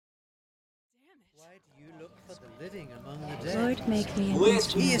Lord, make me an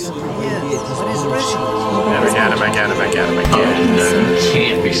instrument.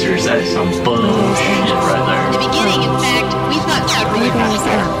 Can't be serious. That is some bullshit right there. In the beginning, in fact, we thought that really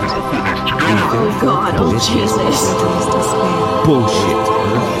Oh God, oh Jesus. Bullshit.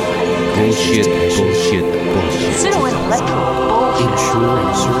 Pseudo intellectual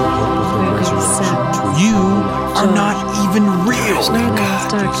bullshit. You are not even real.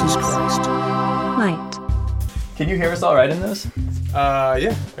 Darkness. Light. Can you hear us all right in this?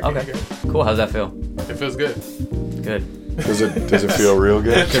 Yeah. Okay. Cool. How's that feel? It feels good. Good. Does it feel real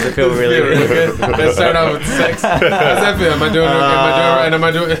good? Does it feel really good? Let's start off with sex. How's that feel? Am I doing okay? Am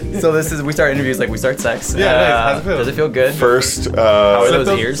I doing right? So we start interviews like we start sex. Yeah, nice. How's it feel? Does it feel good? First, How are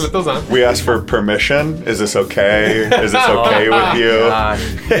those ears? Slip those on. we asked for permission. Is this okay? Is this okay with you? Gosh.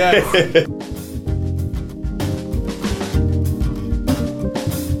 Yeah.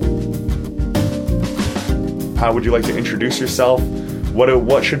 How would you like to introduce yourself?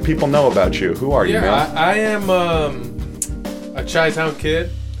 What should people know about you? Who are you, man? I am a Chi-Town kid,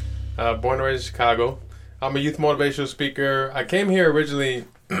 born and raised in Chicago. I'm a youth motivational speaker. I came here originally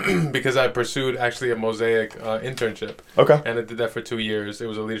because I pursued actually a Mosaic internship. Okay. And I did that for 2 years. It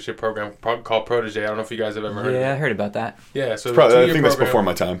was a leadership program called Protege. I don't know if you guys have ever heard of it. Yeah, I heard about that. Yeah, so I think that's before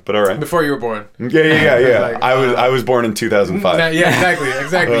my time, but all right. Before you were born. Yeah. Like, I was born in 2005. Yeah,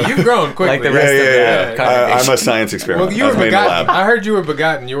 exactly. You've grown quickly. Like the rest of the congregation. I'm a science experiment. Well, you I were was made in a begotten. lab. I heard you were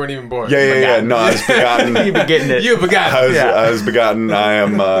begotten. You weren't even born. Yeah. No, I was begotten. You be getting it. You were begotten. I was begotten. I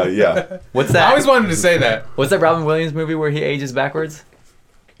am. Yeah. What's I that? always wanted to say that. What's that Robin Williams movie where he ages backwards?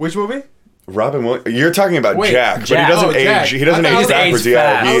 Which movie? Robin Williams. You're talking about Wait, Jack, but he Jack. doesn't Oh, age. Jack. He doesn't I thought age he backwards. aged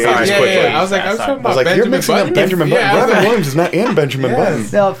fast. He ages Yeah. quickly. I was like, talking I was about like, you're Benjamin mixing up Button. Benjamin Button. Yeah, I was Robin like- Williams is not in Benjamin Button.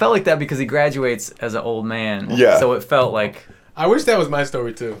 No, it felt like that because he graduates as an old man. Yeah. So it felt like. I wish that was my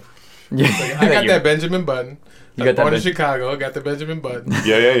story too. Yeah. I got that Benjamin Button. You I was got that born in Ben- Chicago. I got the Benjamin Button.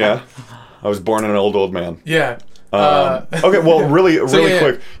 Yeah. I was born an old man. Yeah. Okay, well, really yeah.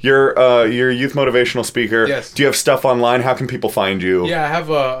 quick. You're a youth motivational speaker. Yes. Do you have stuff online? How can people find you? Yeah, I have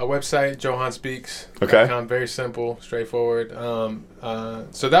a website, johanspeaks.com. Okay. Very simple, straightforward.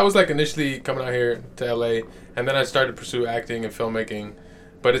 So that was like initially coming out here to LA, and then I started to pursue acting and filmmaking.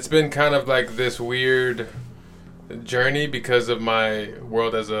 But it's been kind of like this weird journey because of my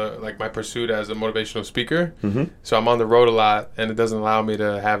world my pursuit as a motivational speaker. Mm-hmm. So I'm on the road a lot, and it doesn't allow me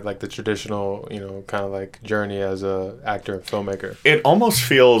to have like the traditional, kind of like journey as a actor and filmmaker. It almost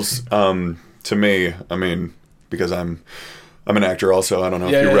feels to me. I mean, because I'm an actor also. I don't know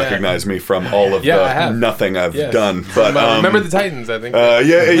if you recognize me from all of the nothing I've done. But remember the Titans, I think.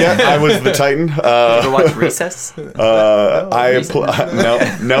 Yeah. I was the Titan. You ever watch Recess?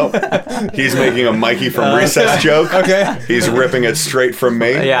 No. He's making a Mikey from Recess joke. Okay. He's ripping it straight from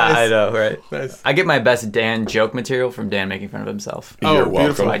me. Yeah, I know, right? Nice. I get my best Dan joke material from Dan making fun of himself. Oh, You're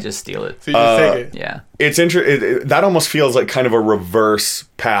beautiful. welcome. I just steal it. So you just take it. Yeah. It's that almost feels like kind of a reverse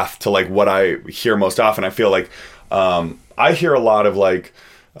path to like what I hear most often. I feel like I hear a lot of like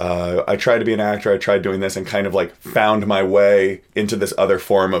I tried to be an actor, I tried doing this and kind of like found my way into this other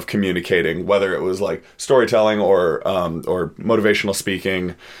form of communicating, whether it was like storytelling or motivational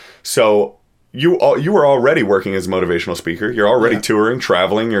speaking. So you were already working as a motivational speaker. You're already touring,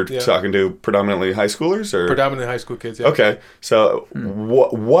 traveling. You're talking to predominantly high schoolers, or Predominantly high school kids. Yeah. okay. So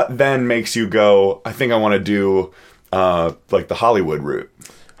what then makes you go, I think I want to do like the Hollywood route?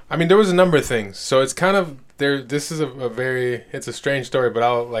 I mean, there was a number of things. So it's kind of there. This is it's a strange story, but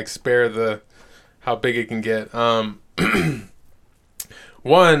I'll like spare how big it can get.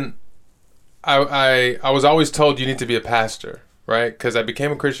 One, I was always told you need to be a pastor, right? Because I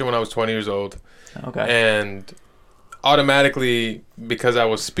became a Christian when I was 20 years old. Okay. And automatically, because I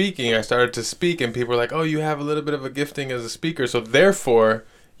was speaking, I started to speak, and people were like, "Oh, you have a little bit of a gifting as a speaker, so therefore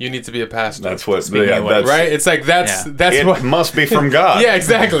you need to be a pastor." That's what. that's right? It's like that's it what must be from God. Yeah,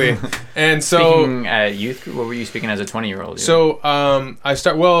 exactly. And so Speaking at youth group, what were you speaking as a 20-year-old? So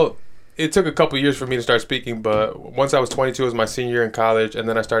it took a couple of years for me to start speaking, but once I was 22, it was my senior year in college, and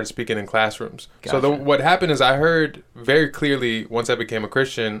then I started speaking in classrooms. Gotcha. So what happened is I heard very clearly once I became a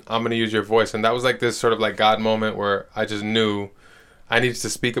Christian, I'm going to use your voice. And that was like this sort of like God moment where I just knew I needed to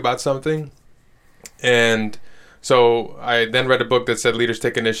speak about something. And so I then read a book that said Leaders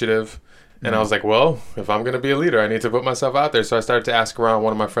Take Initiative. And I was like, well, if I'm going to be a leader, I need to put myself out there. So I started to ask around.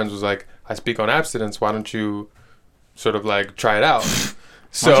 One of my friends was like, I speak on abstinence. Why don't you sort of like try it out?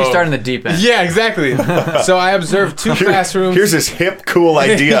 So why don't you start in the deep end? Yeah, exactly. So I observed two classrooms. Here's this hip, cool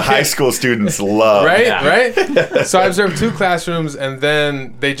idea high school students love. Right, Yeah. right? So I observed two classrooms, and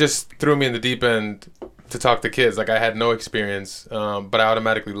then they just threw me in the deep end to talk to kids. Like I had no experience, but I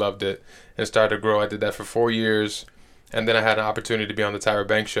automatically loved it and started to grow. I did that for 4 years, and then I had an opportunity to be on the Tyra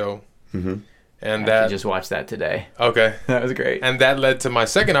Banks show. Mm-hmm. And I just watched that today. Okay. That was great. And that led to my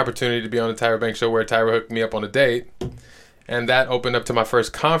second opportunity to be on the Tyra Banks show, where Tyra hooked me up on a date. And that opened up to my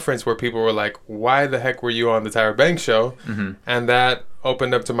first conference where people were like, why the heck were you on the Tyra Banks show? Mm-hmm. And that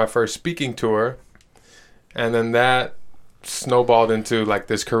opened up to my first speaking tour. And then that snowballed into like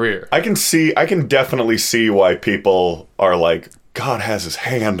this career. I can definitely see why people are like, God has his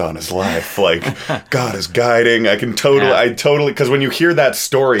hand on his life. Like, God is guiding. I totally, because when you hear that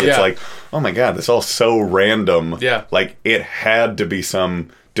story, it's like, oh my God, this is all so random. Yeah. Like, it had to be some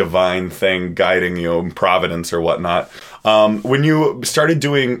divine thing guiding you in providence or whatnot. When you started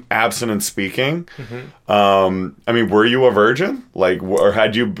doing abstinence speaking, I mean, were you a virgin? Like, or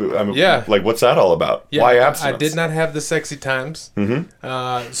had you, like, what's that all about? Yeah, Why abstinence? I did not have the sexy times.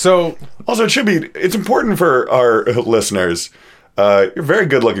 Mm-hmm. So also, it's important for our listeners. You're a very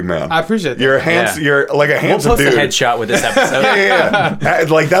good-looking man. I appreciate that. You're like a handsome dude. We'll post a headshot with this episode. yeah.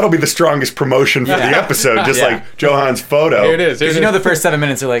 Like, that'll be the strongest promotion for the episode, just like Johan's photo. Here it is. Because you know the first 7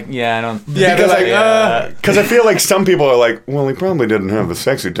 minutes are like, I don't... Yeah, because I feel like some people are like, well, he probably didn't have the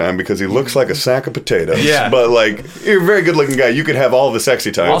sexy time because he looks like a sack of potatoes. Yeah. But, like, you're a very good-looking guy. You could have all the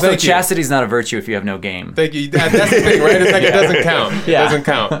sexy time. Also, chastity's not a virtue if you have no game. Thank you. That's the thing, right? It's like it doesn't count. It doesn't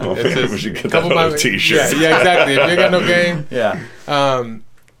count. Oh, it's man, we should get that on a t-shirt. Yeah, exactly. If you got no game. Yeah.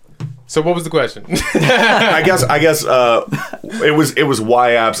 So what was the question? I guess it was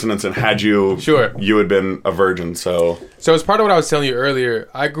why abstinence, and had you you had been a virgin, so it's part of what I was telling you earlier.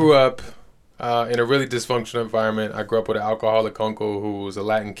 I grew up in a really dysfunctional environment. I grew up with an alcoholic uncle who was a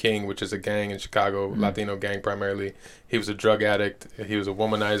Latin King, which is a gang in Chicago, Latino gang primarily. He was a drug addict. He was a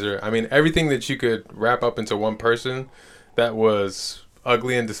womanizer. I mean, everything that you could wrap up into one person that was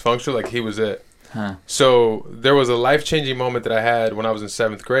ugly and dysfunctional, like he was it. Huh. So there was a life-changing moment that I had when I was in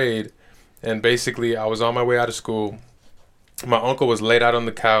 7th grade. And basically, I was on my way out of school. My uncle was laid out on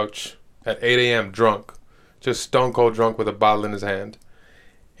the couch at 8 a.m. drunk, just stone cold drunk with a bottle in his hand.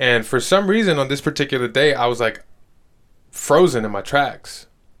 And for some reason, on this particular day, I was like frozen in my tracks.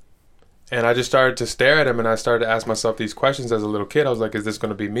 And I just started to stare at him, and I started to ask myself these questions as a little kid. I was like, is this going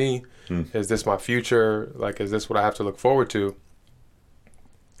to be me? Is this my future? Like, is this what I have to look forward to?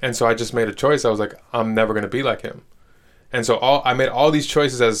 And so I just made a choice. I was like, I'm never going to be like him. And so I made all these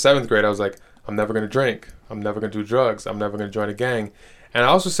choices as a 7th grade. I was like, I'm never going to drink. I'm never going to do drugs. I'm never going to join a gang. And I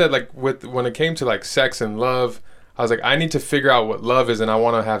also said, like, when it came to, like, sex and love, I was like, I need to figure out what love is, and I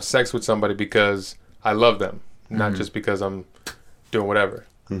want to have sex with somebody because I love them, not just because I'm doing whatever.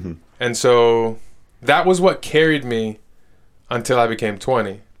 Mm-hmm. And so that was what carried me until I became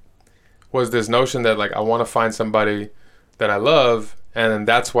 20, was this notion that, like, I want to find somebody that I love, and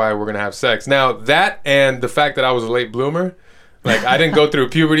that's why we're going to have sex. Now, that and the fact that I was a late bloomer, like, I didn't go through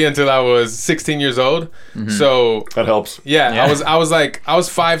puberty until I was 16 years old. Mm-hmm. So that helps. Yeah. I was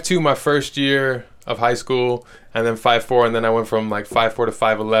 5'2" my first year of high school, and then 5'4", and then I went from like 5'4" to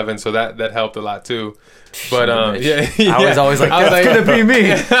 5'11", so that helped a lot too. But I was always like, that's gonna be me.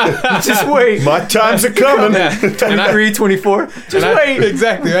 Just wait, my times are coming. 23, 24. Just wait.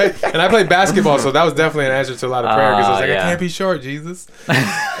 Exactly, right. And I played basketball, so that was definitely an answer to a lot of prayer, because I was like, I can't be short, Jesus.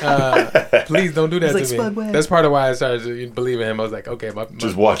 Please don't do that to me. That's part of why I started to believe in him. I was like, okay,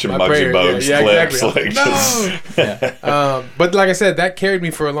 just watching Muggsy prayer, Bogues clips, exactly. Like, no. But like I said, that carried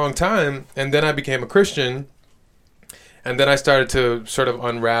me for a long time, and then I became a Christian, and then I started to sort of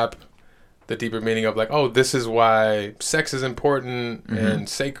unwrap the deeper meaning of, like, oh, this is why sex is important and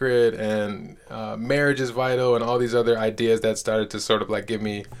sacred, and marriage is vital, and all these other ideas that started to sort of like give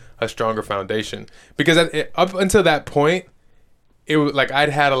me a stronger foundation. Because up until that point, it was like I'd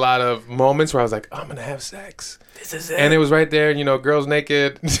had a lot of moments where I was like, I'm gonna have sex. This is it. And it was right there, you know, girls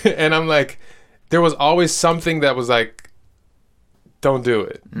naked, and I'm like, there was always something that was like, don't do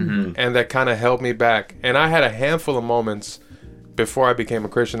it, and that kind of held me back. And I had a handful of moments before I became a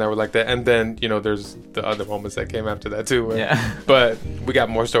Christian that were like that, and then, you know, there's the other moments that came after that too. But we got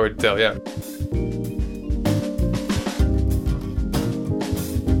more story to tell. Yeah.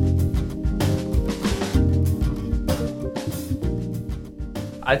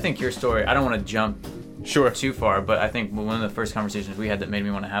 I think your story, I don't want to jump too far, but I think one of the first conversations we had that made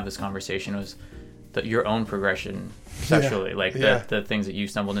me want to have this conversation was your own progression sexually, the things that you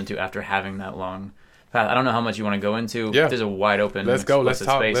stumbled into after having that long path. I don't know how much you want to go into. Yeah. There's a wide open, let's talk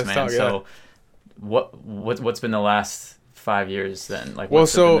space, man. Talk, yeah. So what's been the last 5 years then? Like,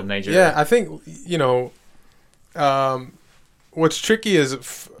 what's been the major? Yeah, I think, you know, what's tricky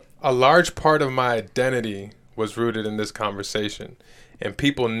is a large part of my identity was rooted in this conversation, and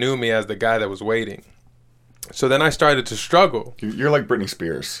people knew me as the guy that was waiting. So then I started to struggle. You're like Britney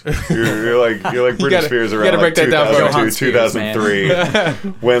Spears. You're like Britney Spears gotta around break like that down for me.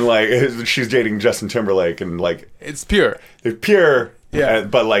 2003, when like she's dating Justin Timberlake and like It's pure. they're pure. Yeah.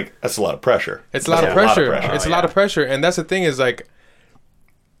 But like that's a lot of pressure. It's a lot of pressure. It's a lot of pressure. And that's the thing is like,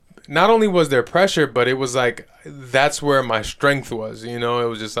 not only was there pressure, but it was like, that's where my strength was, you know? It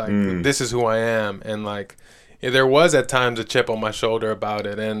was just like, this is who I am. And like, there was at times a chip on my shoulder about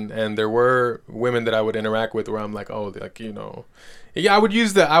it. And there were women that I would interact with where I'm like, oh, like, you know, yeah,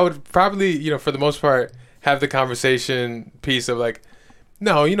 I would probably, you know, for the most part, have the conversation piece of like,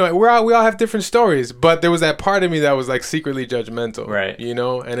 no, you know, we all have different stories, but there was that part of me that was like secretly judgmental, right? You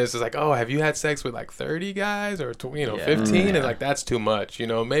know, and it's just like, oh, have you had sex with like 30 guys or 15? And like that's too much, you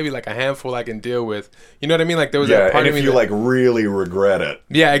know. Maybe like a handful I can deal with. You know what I mean? Like there was that part of me. And if you like really regret it,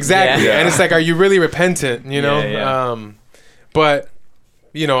 yeah, exactly. Yeah. And it's like, are you really repentant? You know, but.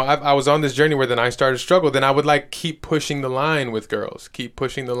 You know, I was on this journey where then I started to struggle. Then I would like keep pushing the line with girls, keep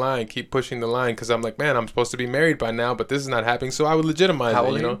pushing the line, because I'm like, man, I'm supposed to be married by now, but this is not happening. So I would legitimize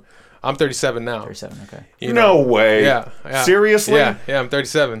it. You know, I'm 37 now. 37, okay. You know? No way. Yeah. Seriously? Yeah, I'm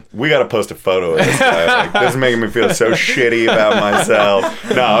 37. We got to post a photo of this guy. Like, this is making me feel so shitty about myself.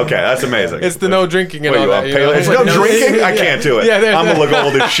 No, okay, that's amazing. It's the no drinking and all that. It's no drinking? I can't do it. I'm going to look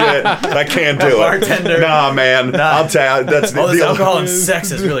old as shit. I can't do it. Bartender. Nah, man. I'll tell you. That's all this alcohol and sex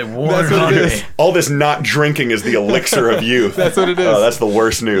is really worn on me. All this not drinking is the elixir of youth. That's what it is. Oh, that's the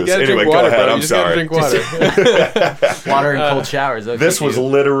worst news. Anyway, go ahead. Bro. I'm sorry. Drink water. Water and cold showers. This was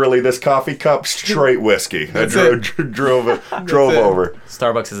literally this coffee cup. Straight whiskey. I drove over.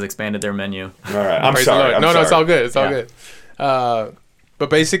 Starbucks has expanded their menu. All right, I'm sorry. No, it's all good. It's all good. But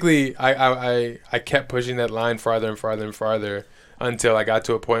basically, I kept pushing that line farther and farther and farther until I got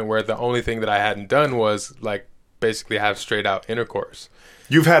to a point where the only thing that I hadn't done was like basically have straight out intercourse.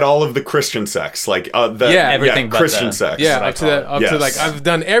 You've had all of the Christian sex, like everything but Christian sex. Yeah, up to like I've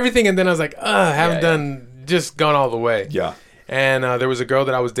done everything, and then I was like, I haven't just gone all the way. Yeah. And there was a girl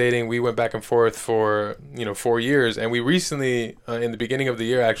that I was dating. We went back and forth for 4 years, and we recently, in the beginning of the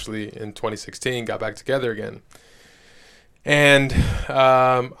year, actually in 2016, got back together again. And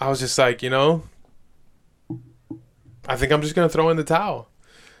I was just like, I think I'm just gonna throw in the towel.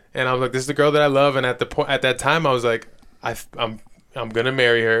 And I was like, this is the girl that I love. And at that time, I was like, I'm gonna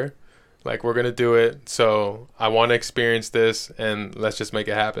marry her. Like, we're gonna do it. So I want to experience this, and let's just make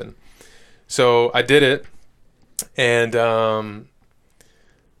it happen. So I did it. And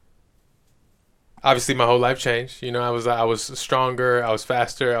obviously my whole life changed. I was stronger, I was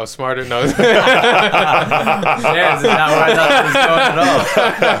faster, I was smarter. No, this is not where I thought it was going at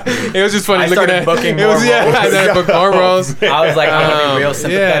all. It was just funny. I started booking more roles. I started booking more roles. I was like, I'm gonna be real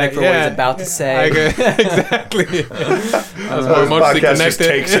sympathetic for what he's about to say. Exactly. I was more emotionally podcast connected. Just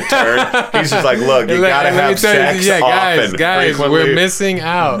takes a turn. He's just like, look, you gotta have sex often, guys, we're missing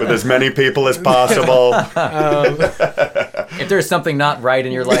out with as many people as possible. If there's something not right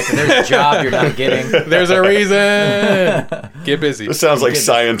in your life, and there's a job you're not getting, there's a reason. Get busy. This sounds like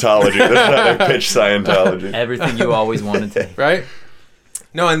Scientology. This is how they pitch Scientology. Everything you always wanted to. Right?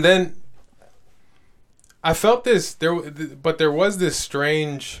 No, and then I felt this. But there was this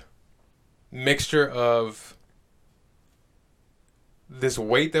strange mixture of this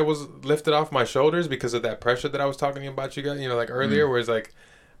weight that was lifted off my shoulders because of that pressure that I was talking about you guys, like earlier, where it's like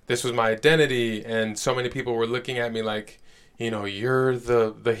this was my identity, and so many people were looking at me like, you're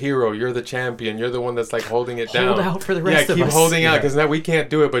the hero, you're the champion, you're the one that's like holding it down. Hold out for the rest of us. Yeah, keep holding out, because now we can't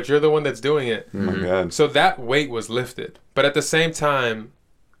do it, but you're the one that's doing it. Oh my God. So that weight was lifted. But at the same time,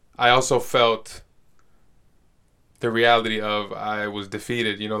 I also felt the reality of I was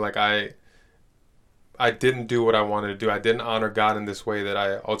defeated. Like I didn't do what I wanted to do. I didn't honor God in this way that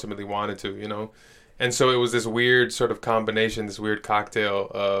I ultimately wanted to, And so it was this weird sort of combination, this weird cocktail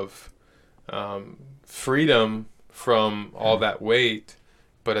of freedom from all that weight,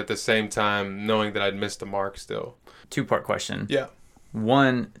 but at the same time knowing that I'd missed the mark still. 2-part question. Yeah.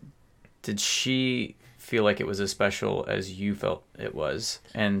 1, did she feel like it was as special as you felt it was?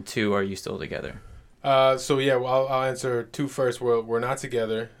 And 2, are you still together? So yeah, well, I'll answer 2 first. We're not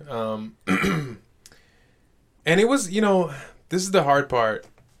together. And it was, this is the hard part.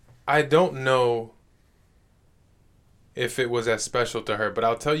 I don't know if it was as special to her, but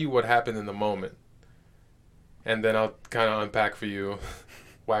I'll tell you what happened in the moment. And then I'll kind of unpack for you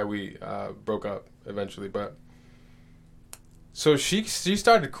why we broke up eventually. But so she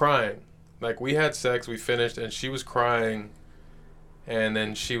started crying. Like, we had sex, we finished, and she was crying. And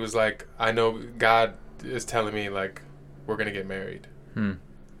then she was like, I know God is telling me, like, we're going to get married.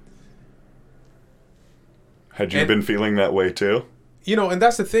 Had you been feeling that way too? And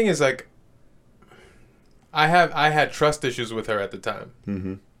that's the thing is, like, I had trust issues with her at the time.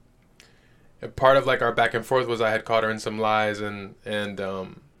 Mm-hmm. And part of like our back and forth was I had caught her in some lies, and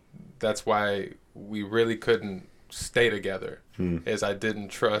that's why we really couldn't stay together. Is I didn't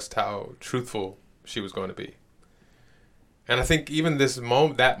trust how truthful she was going to be. And I think even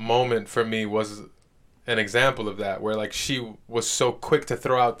that moment for me was an example of that, where like she was so quick to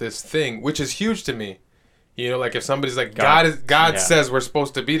throw out this thing, which is huge to me. You know, like if somebody's like, God says we're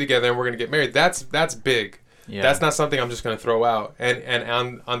supposed to be together and we're going to get married, that's big. Yeah. That's not something I'm just going to throw out.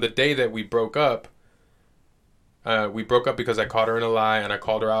 And on the day that we broke up because I caught her in a lie and I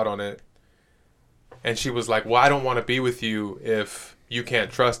called her out on it. And she was like, well, I don't want to be with you if you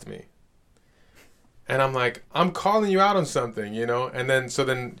can't trust me. And I'm like, I'm calling you out on something, you know? And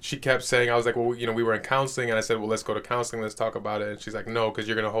then she kept saying, I was like, well, you know, we were in counseling. And I said, well, let's go to counseling. Let's talk about it. And she's like, no, because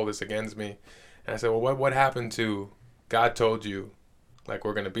you're going to hold this against me. And I said, well, what happened to God told you, like,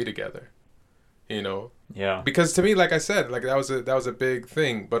 we're going to be together, you know? Yeah. Because to me, like I said, like that was a big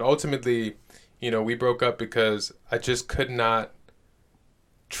thing. But ultimately, you know, we broke up because I just could not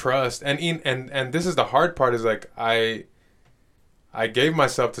trust. And this is the hard part, is like I gave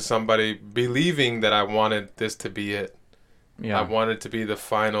myself to somebody believing that I wanted this to be it. Yeah. I wanted to be the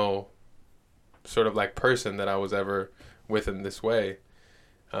final sort of like person that I was ever with in this way.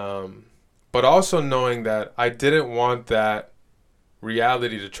 But also knowing that I didn't want that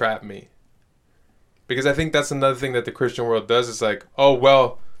reality to trap me. Because I think that's another thing that the Christian world does. Is like, oh,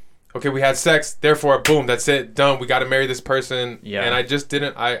 well, okay, we had sex, therefore, boom, that's it, done. We got to marry this person. Yeah. And I just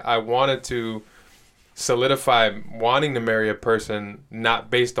didn't, I wanted to solidify wanting to marry a person, not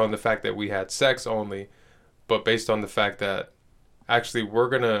based on the fact that we had sex only, but based on the fact that actually we're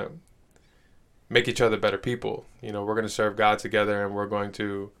going to make each other better people. You know, we're going to serve God together, and we're going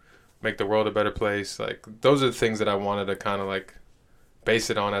to make the world a better place. Like, those are the things that I wanted to kind of like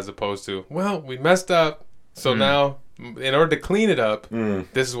base it on, as opposed to, well, we messed up, so now in order to clean it up,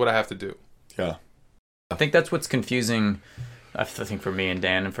 this is what I have to do. Yeah. I think that's what's confusing, I think, for me and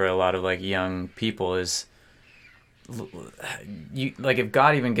Dan and for a lot of like young people, is you, like, if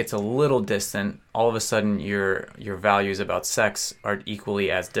God even gets a little distant, all of a sudden your values about sex are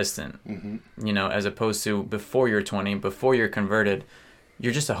equally as distant. You know, as opposed to before you're 20, before you're converted,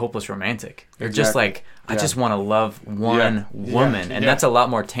 you're just a hopeless romantic. You're just like, I just want to love one woman. And that's a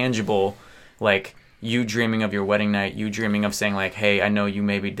lot more tangible. Like, you dreaming of your wedding night, you dreaming of saying like, hey, I know you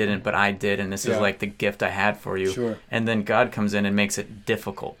maybe didn't, but I did, and this is like the gift I had for you. Sure. And then God comes in and makes it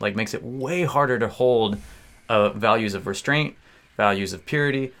difficult, like makes it way harder to hold values of restraint, values of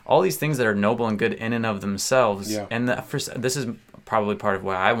purity, all these things that are noble and good in and of themselves. Yeah. And this is probably part of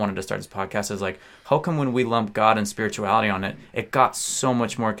why I wanted to start this podcast, is like, how come when we lump God and spirituality on it, it got so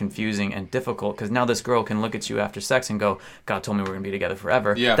much more confusing and difficult? Because now this girl can look at you after sex and go, God told me we're going to be together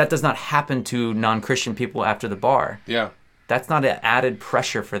forever. Yeah. That does not happen to non-Christian people after the bar. Yeah. That's not an added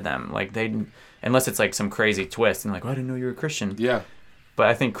pressure for them. Like, they, unless it's like some crazy twist and like, oh, I didn't know you were a Christian. Yeah. But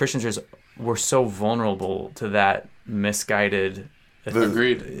I think Christians were so vulnerable to that misguided.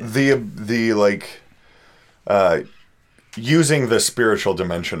 Agreed. The like, using the spiritual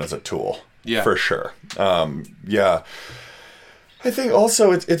dimension as a tool. Yeah, for sure. Yeah, I think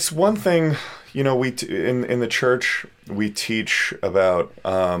also it's one thing, you know, we in the church we teach about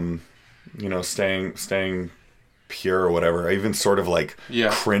you know, staying pure or whatever. I even sort of like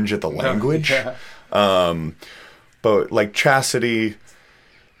cringe at the language. But like chastity,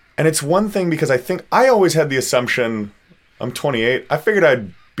 and it's one thing because I think I always had the assumption, I'm 28, I figured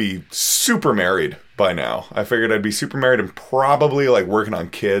I'd be super married by now. I figured I'd be super married and probably like working on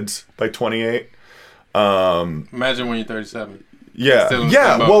kids by 28. Imagine when you're 37.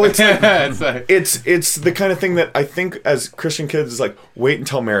 Yeah. Well, it's like, it's the kind of thing that I think as Christian kids is like, wait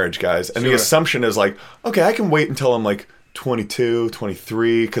until marriage, guys. And the assumption is like, okay, I can wait until I'm like 22,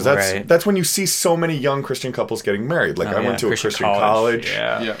 23, because that's when you see so many young Christian couples getting married. Like, I went to a Christian college.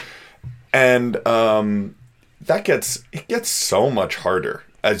 Yeah. And it gets so much harder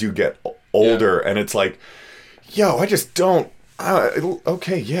as you get older, and it's like, yo, I just don't,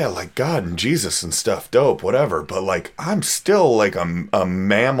 okay, yeah, like God and Jesus and stuff, dope, whatever, but like I'm still like a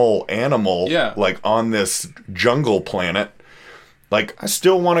mammal animal, like on this jungle planet. Like, I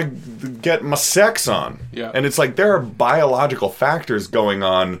still want to get my sex on. Yeah. And it's like there are biological factors going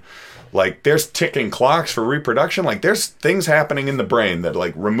on. Like, there's ticking clocks for reproduction. Like, there's things happening in the brain that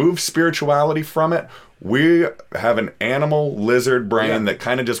like remove spirituality from it. We have an animal lizard brain that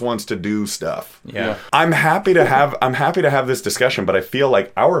kind of just wants to do stuff. Yeah. I'm happy to have this discussion, but I feel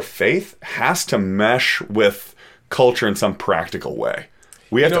like our faith has to mesh with culture in some practical way.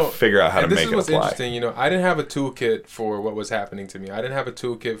 We have to figure out how to make it apply. This is what's interesting. I didn't have a toolkit for what was happening to me. I didn't have a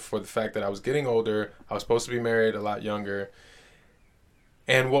toolkit for the fact that I was getting older. I was supposed to be married a lot younger.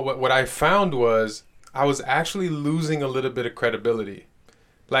 And what I found was I was actually losing a little bit of credibility.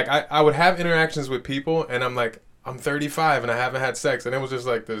 Like, I would have interactions with people, and I'm like, I'm 35 and I haven't had sex. And it was just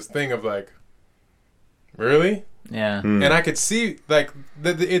like this thing of like, really? Yeah. And I could see, like,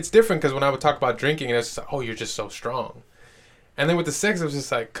 it's different because when I would talk about drinking, and it's just like, oh, you're just so strong. And then with the sex, it was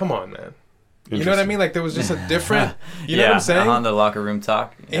just like, come on, man. You know what I mean? Like, there was just a different, you know what I'm saying? On the locker room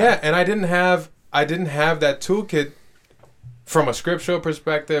talk. Yeah, and I didn't have that toolkit from a scriptural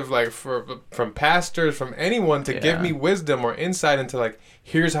perspective, like from pastors, from anyone to give me wisdom or insight into like,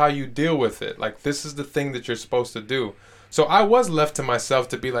 here's how you deal with it. Like, this is the thing that you're supposed to do. So I was left to myself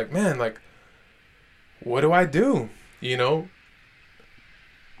to be like, man, like, what do I do?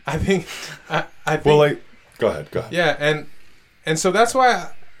 I think. Well, like, go ahead. Yeah, and so that's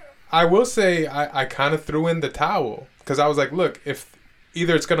why I will say I kind of threw in the towel because I was like, look, if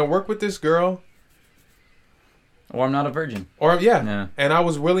either it's gonna work with this girl, or I'm not a virgin, or and I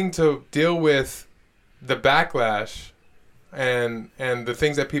was willing to deal with the backlash and the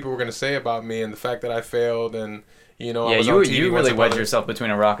things that people were gonna say about me and the fact that I failed and. I was on TV you really wedged yourself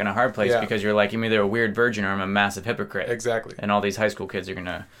between a rock and a hard place because you're like, I'm either a weird virgin or I'm a massive hypocrite. Exactly. And all these high school kids are going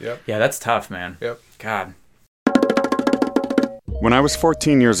to... Yep. Yeah, that's tough, man. Yep. God. When I was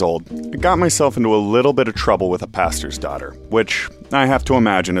 14 years old, I got myself into a little bit of trouble with a pastor's daughter, which I have to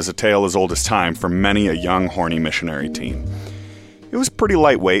imagine is a tale as old as time for many a young, horny missionary teen. It was pretty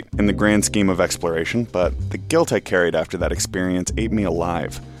lightweight in the grand scheme of exploration, but the guilt I carried after that experience ate me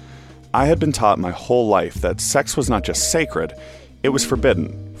alive. I had been taught my whole life that sex was not just sacred, it was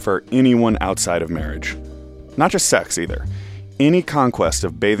forbidden for anyone outside of marriage. Not just sex, either. Any conquest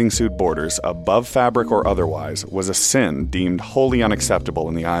of bathing suit borders, above fabric or otherwise, was a sin deemed wholly unacceptable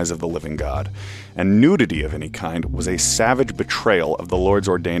in the eyes of the living God, and nudity of any kind was a savage betrayal of the Lord's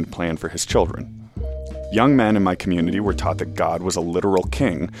ordained plan for his children. Young men in my community were taught that God was a literal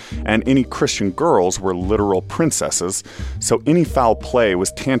king, and any Christian girls were literal princesses, so any foul play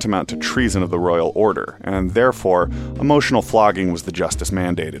was tantamount to treason of the royal order, and therefore, emotional flogging was the justice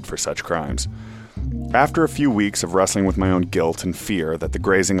mandated for such crimes. After a few weeks of wrestling with my own guilt and fear that the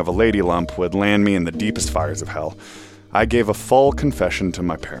grazing of a lady lump would land me in the deepest fires of hell, I gave a full confession to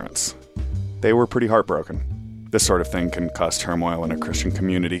my parents. They were pretty heartbroken. This sort of thing can cause turmoil in a Christian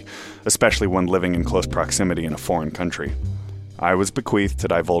community, especially when living in close proximity in a foreign country. I was bequeathed to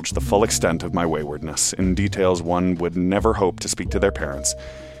divulge the full extent of my waywardness in details one would never hope to speak to their parents,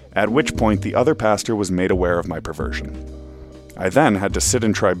 at which point the other pastor was made aware of my perversion. I then had to sit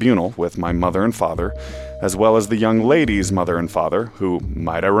in tribunal with my mother and father, as well as the young lady's mother and father, who,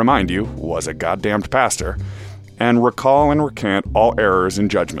 might I remind you, was a goddamned pastor, and recall and recant all errors in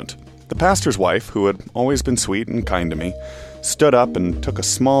judgment. The pastor's wife, who had always been sweet and kind to me, stood up and took a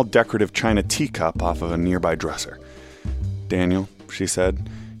small decorative china teacup off of a nearby dresser. "Daniel," she said,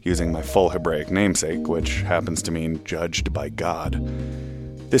 using my full Hebraic namesake, which happens to mean judged by God,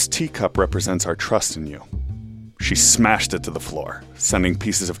 "this teacup represents our trust in you." She smashed it to the floor, sending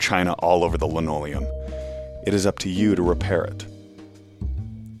pieces of china all over the linoleum. "It is up to you to repair it."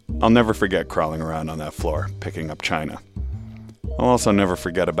 I'll never forget crawling around on that floor, picking up china. I'll also never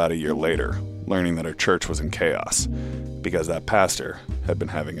forget about a year later, learning that our church was in chaos, because that pastor had been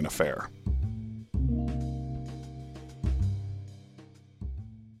having an affair.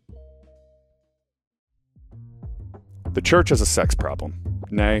 The church has a sex problem,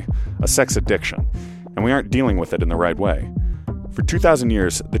 nay, a sex addiction, and we aren't dealing with it in the right way. For 2,000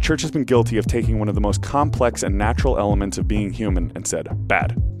 years, the church has been guilty of taking one of the most complex and natural elements of being human and said,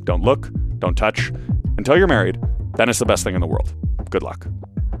 bad, don't look, don't touch, until you're married, then it's the best thing in the world. Good luck.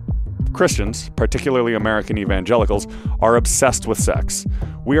 Christians, particularly American evangelicals, are obsessed with sex.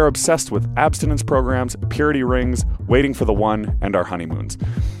 We are obsessed with abstinence programs, purity rings, waiting for the one, and our honeymoons.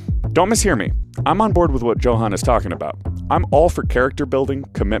 Don't mishear me. I'm on board with what Johan is talking about. I'm all for character building,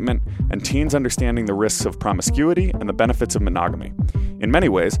 commitment, and teens understanding the risks of promiscuity and the benefits of monogamy. In many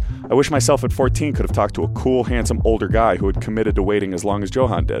ways, I wish myself at 14 could have talked to a cool, handsome older guy who had committed to waiting as long as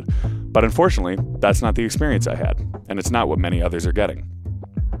Johan did. But unfortunately, that's not the experience I had, and it's not what many others are getting.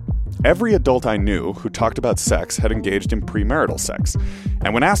 Every adult I knew who talked about sex had engaged in premarital sex,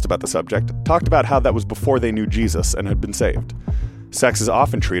 and when asked about the subject, talked about how that was before they knew Jesus and had been saved. Sex is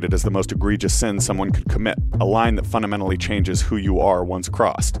often treated as the most egregious sin someone could commit, a line that fundamentally changes who you are once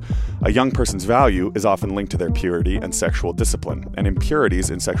crossed. A young person's value is often linked to their purity and sexual discipline, and impurities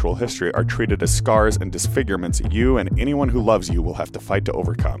in sexual history are treated as scars and disfigurements you and anyone who loves you will have to fight to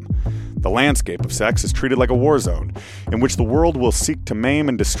overcome. The landscape of sex is treated like a war zone, in which the world will seek to maim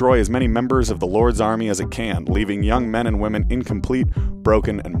and destroy as many members of the Lord's army as it can, leaving young men and women incomplete,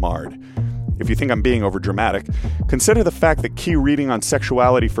 broken, and marred. If you think I'm being overdramatic, consider the fact that key reading on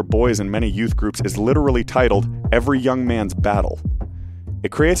sexuality for boys in many youth groups is literally titled Every Young Man's Battle.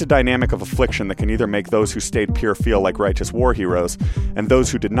 It creates a dynamic of affliction that can either make those who stayed pure feel like righteous war heroes, and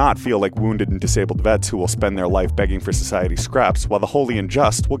those who did not feel like wounded and disabled vets who will spend their life begging for society's scraps, while the holy and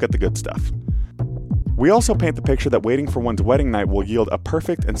just will get the good stuff. We also paint the picture that waiting for one's wedding night will yield a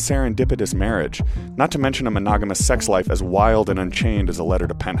perfect and serendipitous marriage, not to mention a monogamous sex life as wild and unchained as a letter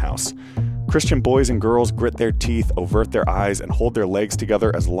to Penthouse. Christian boys and girls grit their teeth, overt their eyes, and hold their legs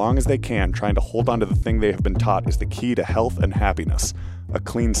together as long as they can, trying to hold on to the thing they have been taught is the key to health and happiness, a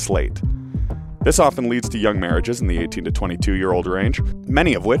clean slate. This often leads to young marriages in the 18 to 22-year-old range,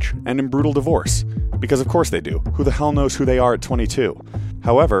 many of which end in brutal divorce. Because of course they do. Who the hell knows who they are at 22?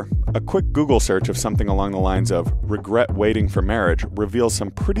 However, a quick Google search of something along the lines of regret waiting for marriage reveals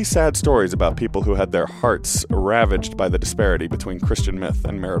some pretty sad stories about people who had their hearts ravaged by the disparity between Christian myth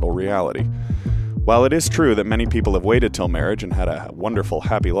and marital reality. While it is true that many people have waited till marriage and had a wonderful,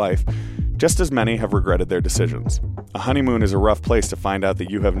 happy life, just as many have regretted their decisions. A honeymoon is a rough place to find out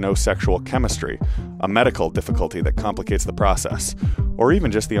that you have no sexual chemistry, a medical difficulty that complicates the process, or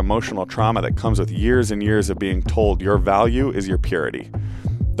even just the emotional trauma that comes with years and years of being told your value is your purity.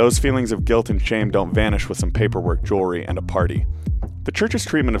 Those feelings of guilt and shame don't vanish with some paperwork, jewelry, and a party. The church's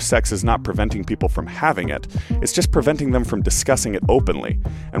treatment of sex is not preventing people from having it, it's just preventing them from discussing it openly.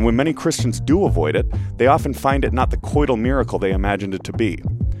 And when many Christians do avoid it, they often find it not the coital miracle they imagined it to be.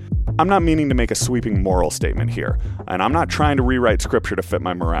 I'm not meaning to make a sweeping moral statement here, and I'm not trying to rewrite scripture to fit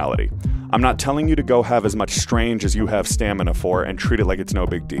my morality. I'm not telling you to go have as much strange as you have stamina for and treat it like it's no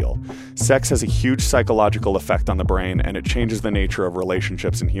big deal. Sex has a huge psychological effect on the brain, and it changes the nature of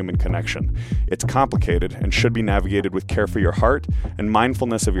relationships and human connection. It's complicated and should be navigated with care for your heart and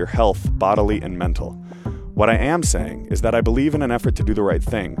mindfulness of your health, bodily and mental. What I am saying is that I believe in an effort to do the right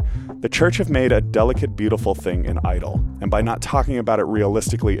thing. The church have made a delicate, beautiful thing an idol, and by not talking about it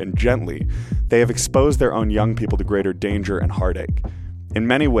realistically and gently, they have exposed their own young people to greater danger and heartache. In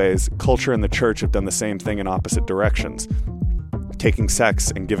many ways, culture and the church have done the same thing in opposite directions, taking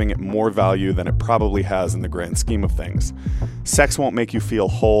sex and giving it more value than it probably has in the grand scheme of things. Sex won't make you feel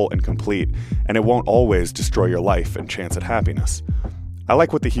whole and complete, and it won't always destroy your life and chance at happiness. I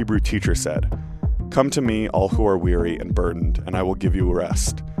like what the Hebrew teacher said. Come to me, all who are weary and burdened, and I will give you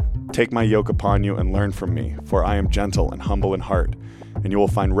rest. Take my yoke upon you and learn from me, for I am gentle and humble in heart, and you will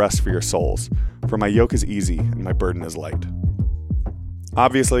find rest for your souls. For my yoke is easy and my burden is light.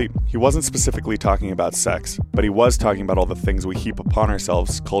 Obviously, he wasn't specifically talking about sex, but he was talking about all the things we heap upon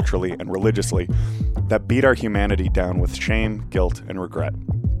ourselves culturally and religiously that beat our humanity down with shame, guilt, and regret.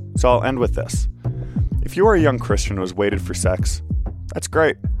 So I'll end with this. If you are a young Christian who has waited for sex, that's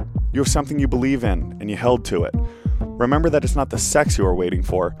great. You have something you believe in, and you held to it. Remember that it's not the sex you are waiting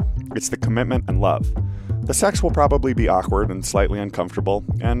for, it's the commitment and love. The sex will probably be awkward and slightly uncomfortable,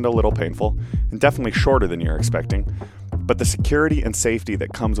 and a little painful, and definitely shorter than you're expecting, but the security and safety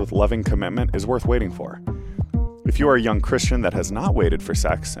that comes with loving commitment is worth waiting for. If you are a young Christian that has not waited for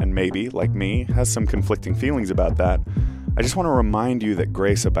sex, and maybe, like me, has some conflicting feelings about that, I just want to remind you that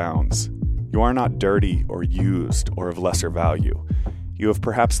grace abounds. You are not dirty or used or of lesser value. You have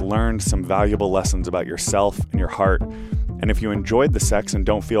perhaps learned some valuable lessons about yourself and your heart, and if you enjoyed the sex and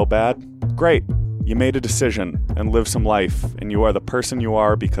don't feel bad, great. You made a decision and lived some life, and you are the person you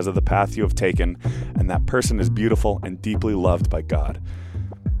are because of the path you have taken, and that person is beautiful and deeply loved by God.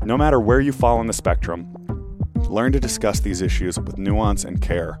 No matter where you fall on the spectrum, learn to discuss these issues with nuance and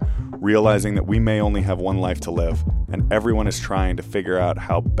care, realizing that we may only have one life to live, and everyone is trying to figure out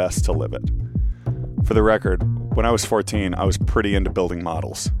how best to live it. For the record, when I was 14, I was pretty into building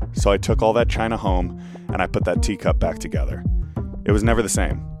models, so I took all that china home and I put that teacup back together. It was never the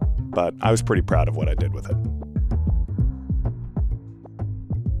same, but I was pretty proud of what I did with it.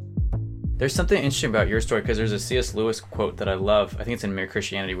 There's something interesting about your story, because there's a C.S. Lewis quote that I love. I think it's in Mere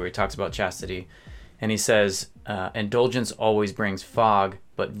Christianity, where he talks about chastity. And he says, indulgence always brings fog,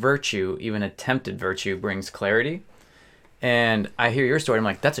 but virtue, even attempted virtue, brings clarity. And I hear your story, I'm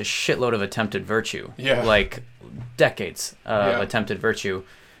like, that's a shitload of attempted virtue. Yeah. Like decades of attempted virtue.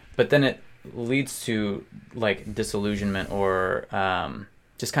 But then it leads to like disillusionment or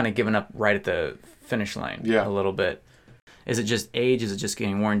just kind of giving up right at the finish line a little bit. Is it just age? Is it just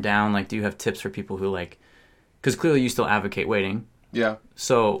getting worn down? Like, do you have tips for people who like, because clearly you still advocate waiting. Yeah.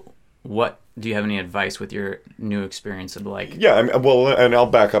 So do you have any advice with your new experience of like... Yeah, I mean, well, and I'll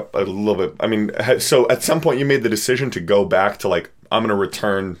back up a little bit. I mean, so at some point you made the decision to go back to like I'm gonna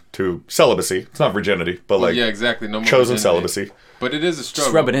return to celibacy. It's not virginity, but like yeah, exactly. No more chosen virginity. celibacy. But it is a struggle.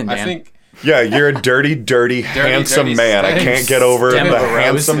 Just rub it in, Dan. I think. Yeah, you're a dirty, handsome man. I can't get over Stem the of a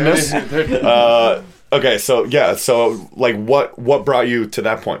rose. handsomeness. Okay, so yeah, so like what brought you to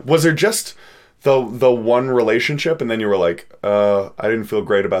that point? Was there just the one relationship and then you were like, I didn't feel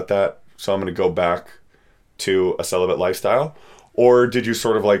great about that, so I'm gonna go back to a celibate lifestyle? Or did you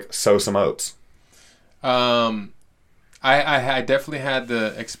sort of like sow some oats? I definitely had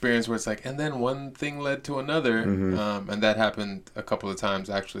the experience where it's like, and then one thing led to another, and that happened a couple of times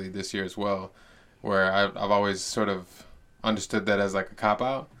actually this year as well, where I've always sort of understood that as like a cop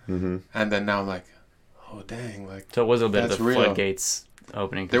out, and then now I'm like, oh dang, like So it was a bit of that's the real. floodgates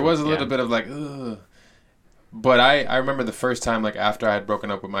opening. There was a little bit of like, ugh. But I remember the first time, like after I had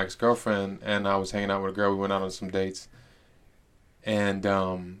broken up with my ex-girlfriend and I was hanging out with a girl, we went out on some dates, and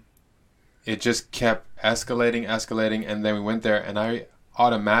it just kept escalating, and then we went there, and I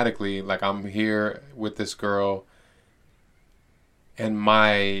automatically, like, I'm here with this girl, and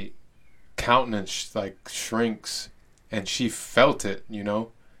my countenance like shrinks, and she felt it, you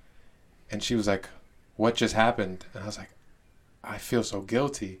know, and she was like, what just happened? And I was like, I feel so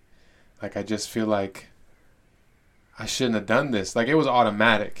guilty, like I just feel like I shouldn't have done this. Like, it was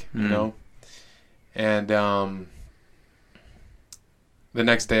automatic, you know. And the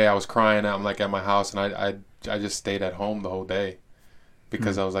next day I was crying. I'm like at my house, and I just stayed at home the whole day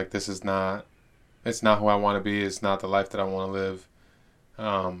because I was like, it's not who I want to be. It's not the life that I want to live.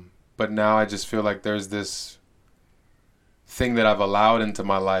 But now I just feel like there's this thing that I've allowed into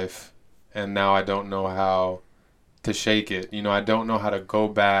my life, and now I don't know how to shake it. You know, I don't know how to go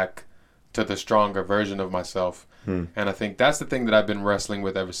back to the stronger version of myself. And I think that's the thing that I've been wrestling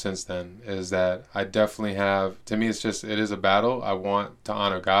with ever since then, is that I definitely have, to me, it is a battle. I want to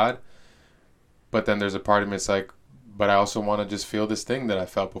honor God, but then there's a part of me, it's like, but I also want to just feel this thing that I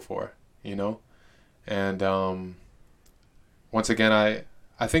felt before, you know? And once again,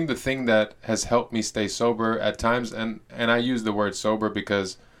 I think the thing that has helped me stay sober at times, and I use the word sober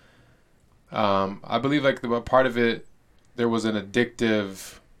because I believe like the part of it, there was an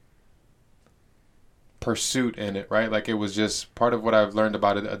addictive pursuit in it, right? Like, it was just part of what I've learned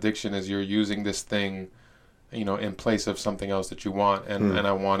about addiction is you're using this thing, you know, in place of something else that you want. And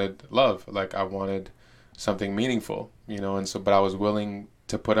I wanted love, like I wanted something meaningful, you know, and so, but I was willing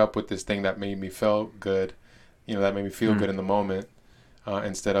to put up with this thing that made me feel good, you know, that made me feel good in the moment,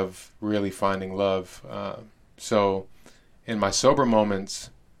 instead of really finding love. So in my sober moments,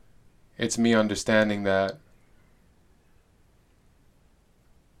 it's me understanding that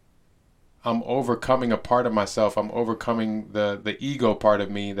I'm overcoming a part of myself. I'm overcoming the ego part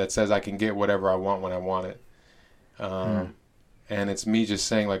of me that says I can get whatever I want when I want it. And it's me just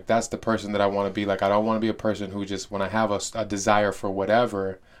saying, like, that's the person that I want to be. Like, I don't want to be a person who just, when I have a desire for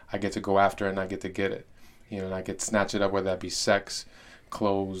whatever, I get to go after it and I get to get it. You know, and I get to snatch it up, whether that be sex,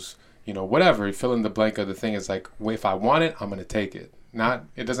 clothes, you know, whatever. You fill in the blank of the thing. It's like, if I want it, I'm going to take it.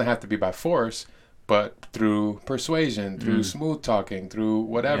 It doesn't have to be by force, but through persuasion, through smooth talking, through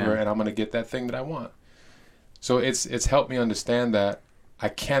whatever, and I'm going to get that thing that I want. So it's helped me understand that I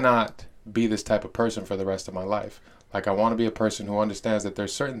cannot be this type of person for the rest of my life. Like, I want to be a person who understands that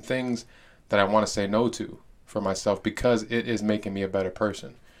there's certain things that I want to say no to for myself because it is making me a better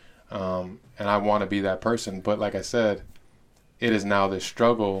person. And I want to be that person. But like I said, it is now this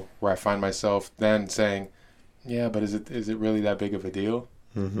struggle where I find myself then saying, yeah, but is it really that big of a deal?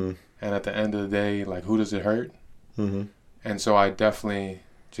 Mm-hmm. And at the end of the day, like, who does it hurt? Mm-hmm. And so I definitely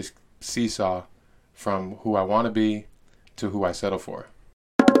just seesaw from who I want to be to who I settle for.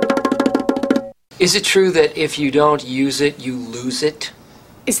 Is it true that if you don't use it, you lose it?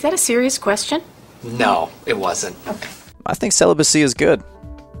 Is that a serious question? No, it wasn't. Okay. I think celibacy is good.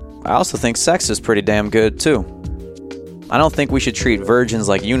 I also think sex is pretty damn good, too. I don't think we should treat virgins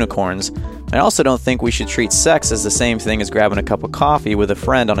like unicorns. I also don't think we should treat sex as the same thing as grabbing a cup of coffee with a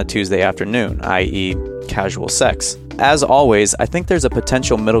friend on a Tuesday afternoon, i.e., casual sex. As always, I think there's a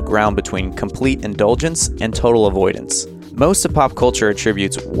potential middle ground between complete indulgence and total avoidance. Most of pop culture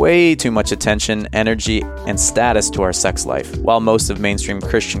attributes way too much attention, energy, and status to our sex life, while most of mainstream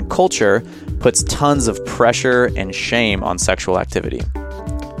Christian culture puts tons of pressure and shame on sexual activity.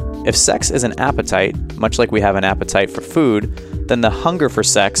 If sex is an appetite, much like we have an appetite for food, then the hunger for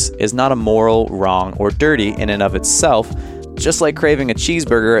sex is not immoral, wrong, or dirty in and of itself, just like craving a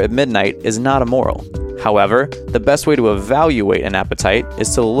cheeseburger at midnight is not immoral. However, the best way to evaluate an appetite is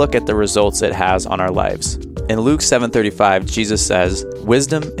to look at the results it has on our lives. In Luke 7:35, Jesus says,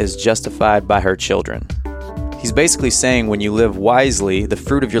 "Wisdom is justified by her children." He's basically saying when you live wisely, the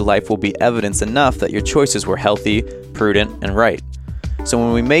fruit of your life will be evidence enough that your choices were healthy, prudent, and right. So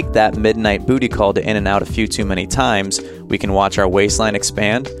when we make that midnight booty call to in and out a few too many times, we can watch our waistline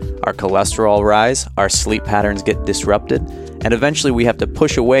expand, our cholesterol rise, our sleep patterns get disrupted, and eventually we have to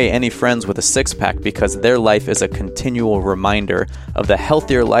push away any friends with a six-pack because their life is a continual reminder of the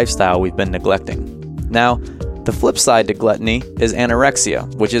healthier lifestyle we've been neglecting. Now, the flip side to gluttony is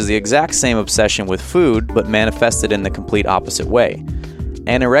anorexia, which is the exact same obsession with food but manifested in the complete opposite way.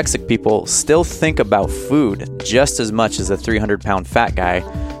 Anorexic people still think about food just as much as a 300-pound fat guy,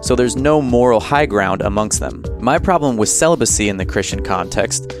 so there's no moral high ground amongst them. My problem with celibacy in the Christian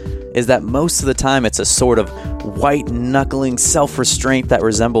context is that most of the time it's a sort of white-knuckling self-restraint that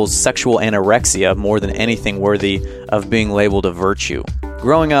resembles sexual anorexia more than anything worthy of being labeled a virtue.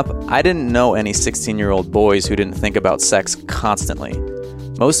 Growing up, I didn't know any 16-year-old boys who didn't think about sex constantly.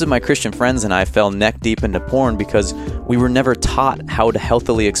 Most of my Christian friends and I fell neck-deep into porn because we were never taught how to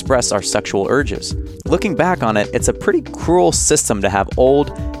healthily express our sexual urges. Looking back on it, it's a pretty cruel system to have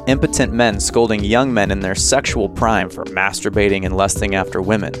old, impotent men scolding young men in their sexual prime for masturbating and lusting after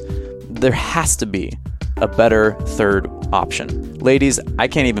women. There has to be a better third option. Ladies, I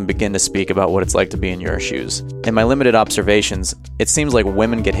can't even begin to speak about what it's like to be in your shoes. In my limited observations, it seems like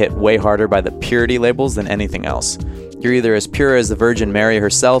women get hit way harder by the purity labels than anything else. You're either as pure as the Virgin Mary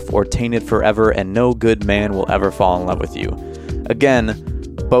herself or tainted forever and no good man will ever fall in love with you.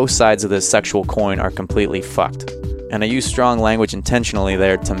 Again, both sides of this sexual coin are completely fucked. And I use strong language intentionally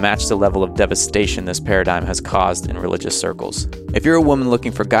there to match the level of devastation this paradigm has caused in religious circles. If you're a woman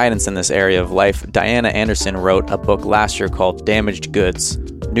looking for guidance in this area of life, Diana Anderson wrote a book last year called Damaged Goods: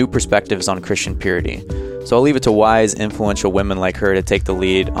 New Perspectives on Christian Purity. So I'll leave it to wise, influential women like her to take the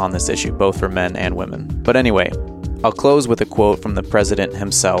lead on this issue, both for men and women. But anyway, I'll close with a quote from the president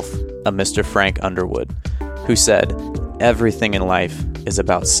himself, a Mr. Frank Underwood, who said, "Everything in life is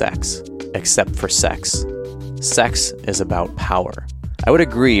about sex, except for sex. Sex is about power." I would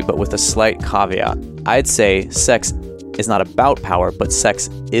agree, but with a slight caveat. I'd say sex is not about power, but sex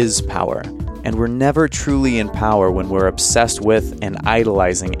is power. And we're never truly in power when we're obsessed with and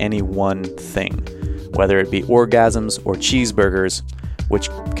idolizing any one thing, whether it be orgasms or cheeseburgers, which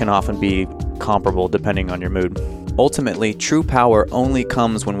can often be comparable depending on your mood. Ultimately, true power only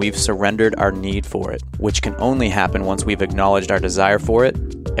comes when we've surrendered our need for it, which can only happen once we've acknowledged our desire for it,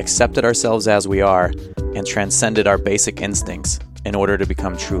 accepted ourselves as we are, and transcended our basic instincts in order to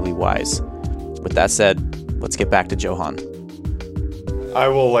become truly wise. With that said, let's get back to Johan.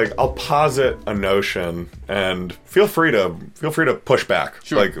 I'll posit a notion and feel free to push back.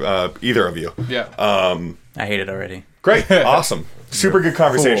 Sure. Either of you. Yeah. I hate it already. Great. Awesome. Super good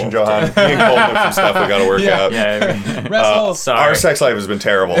conversation, cool. Johan. Me and Cole have some stuff we got to work out. Yeah, sorry. Our sex life has been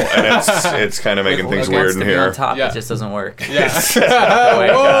terrible, and it's kind of making things weird in here. On top, it just doesn't work. Yeah. The way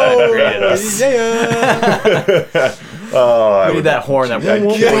God created us. Yeah. Oh, we need that horn that I'd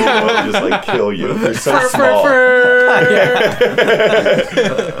kill you. I'd just kill you. You're so small.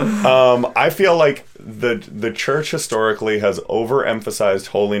 I feel like the church historically has overemphasized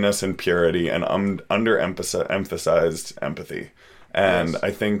holiness and purity and underemphasized empathy. And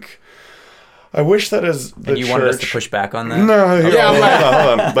yes. I wish that as the church... And you wanted us to push back on that? No, hold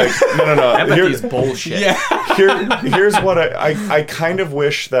on. No. Empathy is bullshit. Yeah. Here's what I kind of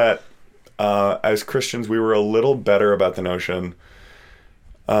wish that as Christians we were a little better about the notion,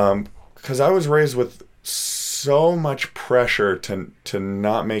 because I was raised with so much pressure to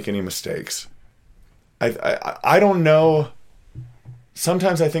not make any mistakes. I don't know.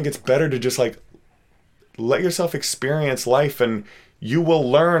 Sometimes I think it's better to just let yourself experience life, and you will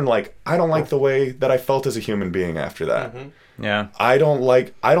learn. I don't like the way that I felt as a human being after that. Mm-hmm. Yeah. I don't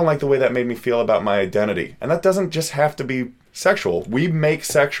like the way that made me feel about my identity, and that doesn't just have to be sexual. We make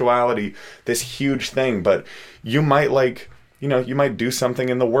sexuality this huge thing, but you might you might do something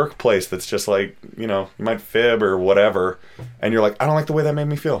in the workplace that's just you might fib or whatever, and you're like, I don't like the way that made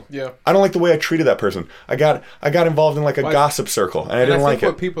me feel. Yeah. I don't like the way I treated that person. I got involved in a gossip circle, and I didn't like it.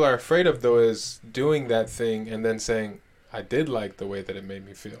 What people are afraid of, though, is doing that thing and then saying, I did like the way that it made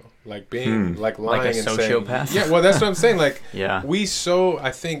me feel. Being, lying like a and sociopath? saying... Yeah, well, that's what I'm saying. Yeah. We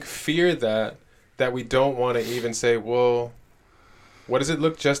I think, fear that we don't want to even say, well, what does it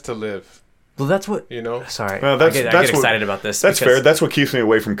look just to live? Well, that's what... Sorry. Well, I get excited about this. That's fair. That's what keeps me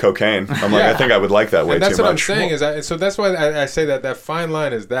away from cocaine. I'm I think I would like that way too much. That's what I'm saying. So that's why I say that fine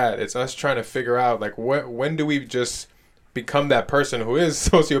line is that. It's us trying to figure out, when do we just become that person who is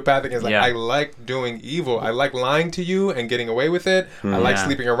sociopathic and is I like doing evil. I like lying to you and getting away with it. I like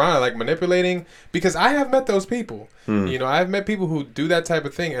sleeping around. I like manipulating. Because I have met those people. I've met people who do that type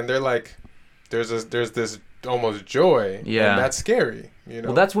of thing, and they're like... There's this almost joy. Yeah. And that's scary. You know?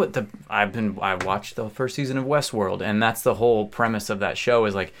 Well, that's what I watched the first season of Westworld, and that's the whole premise of that show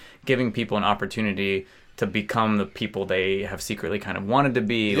is like giving people an opportunity to become the people they have secretly kind of wanted to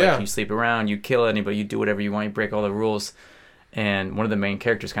be. Yeah. Like you sleep around, you kill anybody, you do whatever you want, you break all the rules. And one of the main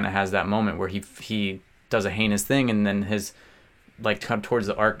characters kind of has that moment where he does a heinous thing, and then his like come towards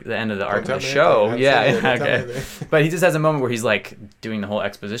the end of the arc of the show. Okay. But he just has a moment where he's like doing the whole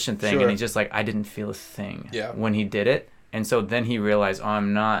exposition thing, and he's just like, I didn't feel a thing when he did it. And so then he realized, oh,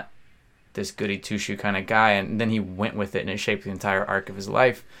 I'm not this goody two-shoe kind of guy. And then he went with it, and it shaped the entire arc of his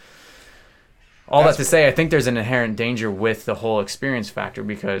life. All that to say, I think there's an inherent danger with the whole experience factor,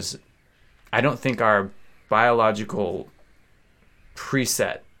 because I don't think our biological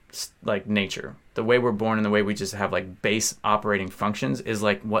preset, like nature, the way we're born and the way we just have like base operating functions is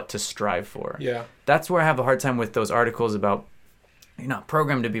like what to strive for. Yeah. That's where I have a hard time with those articles about you're not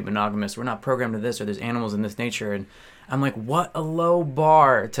programmed to be monogamous, we're not programmed to this, or there's animals in this nature. And I'm like, what a low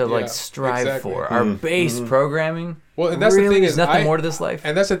bar to like strive for. Our base programming. Well, and that's really, the thing is is nothing more to this life.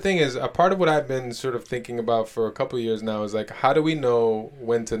 And that's the thing is, a part of what I've been sort of thinking about for a couple of years now is like, how do we know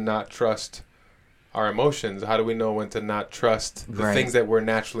when to not trust our emotions? How do we know when to not trust the things that we're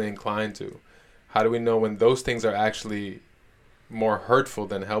naturally inclined to? How do we know when those things are actually more hurtful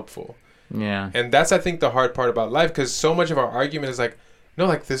than helpful? Yeah. And that's, I think, the hard part about life, because so much of our argument is like, no,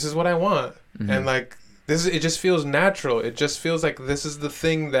 like, this is what I want. And like, it just feels natural. It just feels like this is the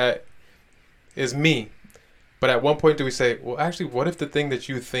thing that is me. But at one point do we say, well, actually, what if the thing that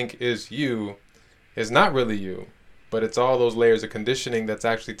you think is you is not really you, but it's all those layers of conditioning that's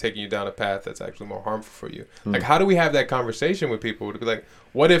actually taking you down a path that's actually more harmful for you? Like, how do we have that conversation with people to be like,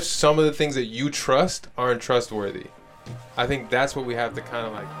 what if some of the things that you trust aren't trustworthy? I think that's what we have to kind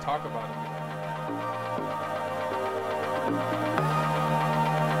of like talk about.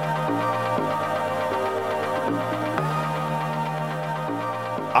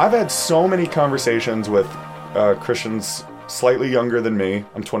 I've had so many conversations with Christians slightly younger than me.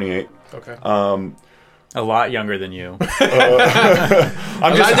 I'm 28. Okay. A lot younger than you.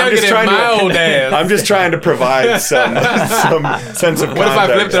 I'm just trying to provide some sense of context. What if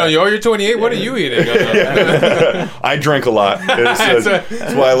I flipped it on you? Oh, you're 28. What are you eating? I drink a lot. That's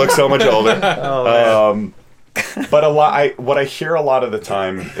why I look so much older. But what I hear a lot of the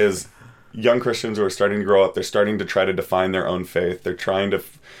time is young Christians who are starting to grow up. They're starting to try to define their own faith. They're trying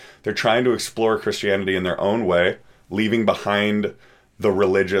to explore Christianity in their own way, leaving behind the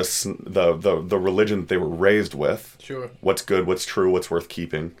religion that they were raised with. Sure. What's good, what's true, what's worth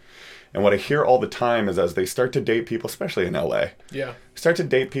keeping. And what I hear all the time is as they start to date people, especially in LA, start to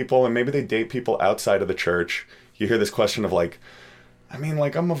date people, and maybe they date people outside of the church, you hear this question of like, I mean,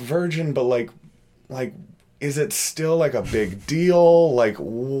 like, I'm a virgin, but like, is it still like a big deal? Like,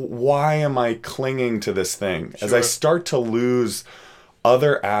 why am I clinging to this thing? Sure. As I start to lose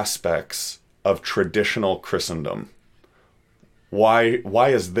other aspects of traditional Christendom, why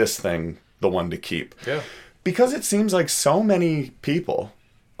is this thing the one to keep? Yeah. Because it seems like so many people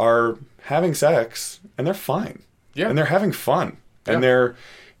are having sex and they're fine. Yeah. And they're having fun. Yeah. And they're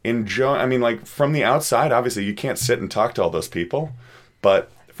enjoying. I mean, like, from the outside, obviously you can't sit and talk to all those people, but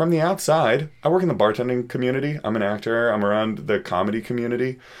from the outside, I work in the bartending community. I'm an actor. I'm around the comedy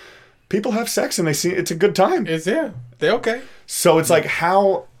community. People have sex and they see it's a good time. They're okay. So it's like,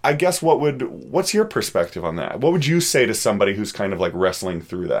 how, I guess, what's your perspective on that? What would you say to somebody who's kind of like wrestling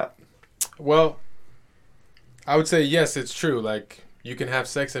through that? Well, I would say, yes, it's true. Like, you can have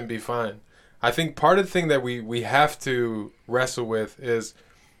sex and be fine. I think part of the thing that we have to wrestle with is,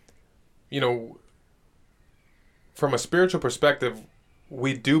 you know, from a spiritual perspective,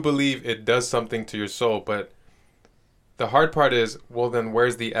 we do believe it does something to your soul, but the hard part is, well, then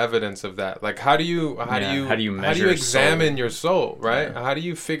where's the evidence of that? Like, how do you examine your soul, right? Yeah. How do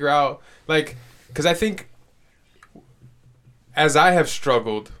you figure out, like, because I think as I have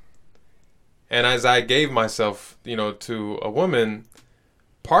struggled and as I gave myself, you know, to a woman,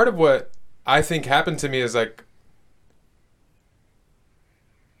 part of what I think happened to me is like,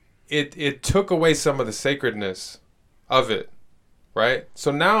 it took away some of the sacredness of it. Right?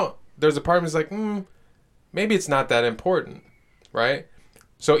 So now there's a part of me that's like, maybe it's not that important, right?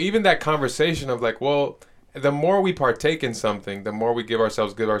 So even that conversation of like, well, the more we partake in something, the more we give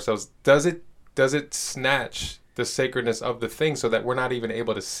ourselves, does it snatch the sacredness of the thing so that we're not even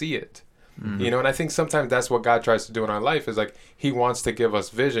able to see it? Mm-hmm. You know, and I think sometimes that's what God tries to do in our life is like, he wants to give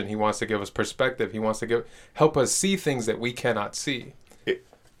us vision. He wants to give us perspective. He wants to help us see things that we cannot see.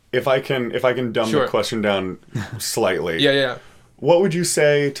 If I can dumb the question down slightly. Yeah. What would you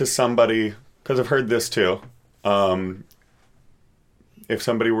say to somebody, because I've heard this too, if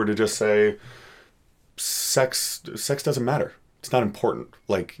somebody were to just say, sex doesn't matter. It's not important.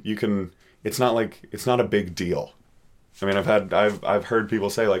 Like it's not a big deal. I mean, I've heard people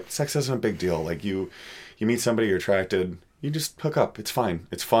say like sex isn't a big deal. Like you meet somebody, you're attracted, you just hook up. It's fine.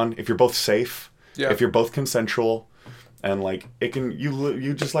 It's fun. If you're both safe, if you're both consensual, and like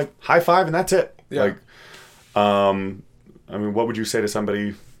you just like high five and that's it. Yeah. Like, I mean, what would you say to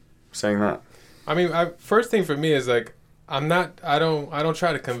somebody saying that? I mean, first thing for me is like, I don't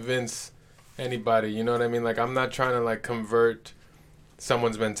try to convince anybody, you know what I mean? Like, I'm not trying to like convert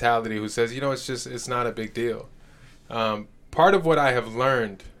someone's mentality who says, it's not a big deal. Part of what I have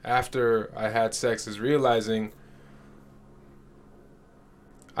learned after I had sex is realizing,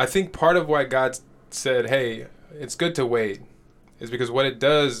 I think part of why God said, hey, it's good to wait, is because what it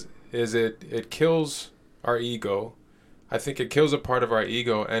does is it kills our ego. I think it kills a part of our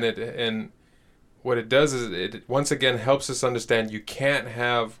ego, and what it does is it once again helps us understand you can't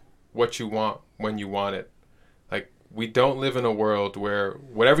have what you want when you want it. Like, we don't live in a world where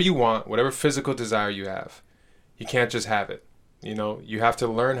whatever you want, whatever physical desire you have, you can't just have it. You know, you have to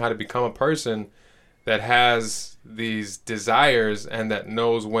learn how to become a person that has these desires and that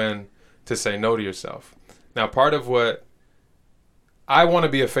knows when to say no to yourself. Now, part of what I want to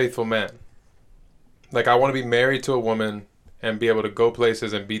be a faithful man. Like, I want to be married to a woman and be able to go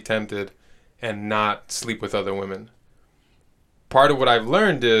places and be tempted and not sleep with other women. Part of what I've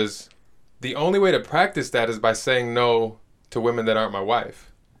learned is the only way to practice that is by saying no to women that aren't my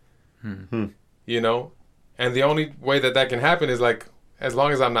wife. You know? And the only way that can happen is like, as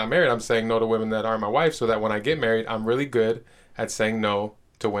long as I'm not married, I'm saying no to women that aren't my wife, so that when I get married, I'm really good at saying no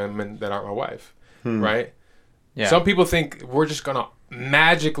to women that aren't my wife. Right? Yeah. Some people think we're just going to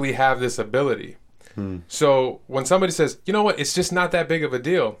magically have this ability. So when somebody says, you know what, it's just not that big of a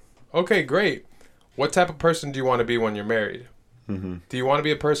deal. Okay, great. What type of person do you want to be when you're married? Do you want to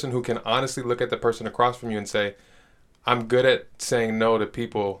be a person who can honestly look at the person across from you and say, I'm good at saying no to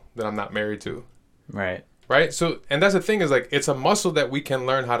people that I'm not married to? Right? So, and that's the thing is like, it's a muscle that we can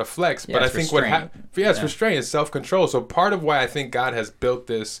learn how to flex. But I think it's restraint, it's self-control. So part of why I think God has built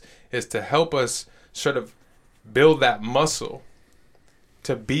this is to help us sort of build that muscle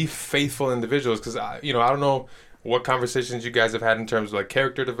to be faithful individuals. Because, I don't know what conversations you guys have had in terms of like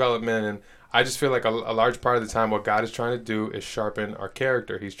character development. And I just feel like a large part of the time what God is trying to do is sharpen our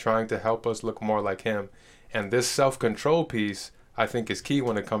character. He's trying to help us look more like him. And this self-control piece, I think, is key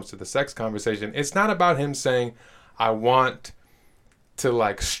when it comes to the sex conversation. It's not about him saying, I want to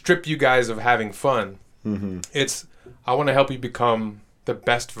like strip you guys of having fun. It's, I want to help you become the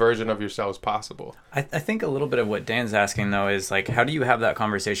best version of yourselves possible. I think a little bit of what Dan's asking, though, is like, how do you have that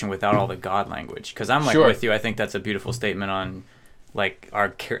conversation without all the God language? Because I'm like with you. I think that's a beautiful statement on like our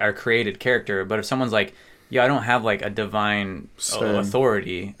created character. But if someone's like, yeah, I don't have like a divine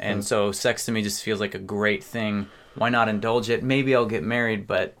authority, and so sex to me just feels like a great thing. Why not indulge it? Maybe I'll get married,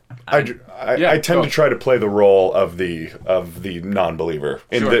 but I tend to try to play the role of the non-believer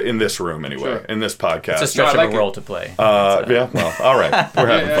in this room anyway, in this podcast. It's a stretch of a role to play. Yeah, well, all right, we're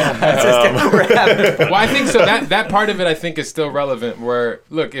having fun. We're having fun. Well, I think so. That part of it, I think, is still relevant. Where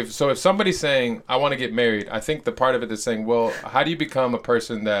look, if somebody's saying I want to get married, I think the part of it is saying, well, how do you become a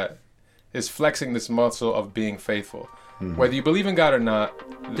person that is flexing this muscle of being faithful? Whether you believe in God or not,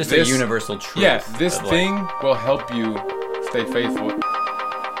 just a universal truth. Yeah, this thing will help you stay faithful.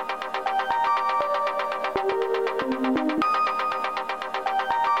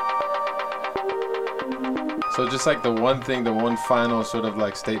 So just like the one final sort of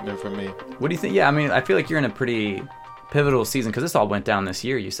like statement for me. What do you think? Yeah, I mean, I feel like you're in a pretty pivotal season because this all went down this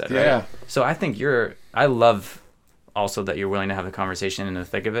year, you said, right? Yeah. So I think I love also that you're willing to have the conversation in the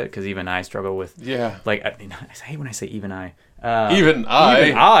thick of it, because even I struggle with like, I hate when I say even I in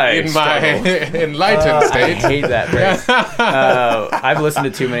my enlightened state. I hate that phrase. I've listened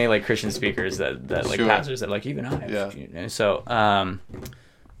to too many like Christian speakers that like pastors that like even I and so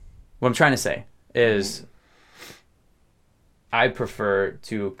what I'm trying to say is I prefer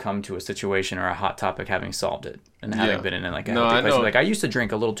to come to a situation or a hot topic having solved it and having been in like a healthy place. Like, I used to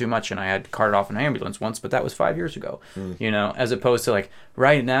drink a little too much and I had carted off an ambulance once, but that was 5 years ago, as opposed to like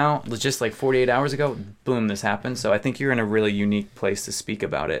right now, just like 48 hours ago, boom, this happened. So I think you're in a really unique place to speak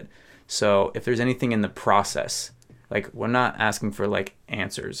about it. So if there's anything in the process, like, we're not asking for like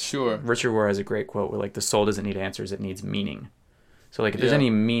answers. Sure. Richard Rohr has a great quote where like the soul doesn't need answers, it needs meaning. So like if there's any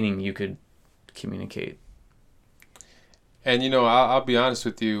meaning you could communicate. And I'll be honest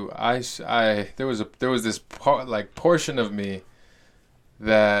with you. There was this portion of me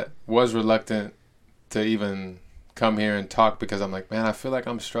that was reluctant to even come here and talk, because I'm like, man, I feel like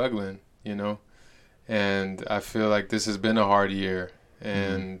I'm struggling, and I feel like this has been a hard year,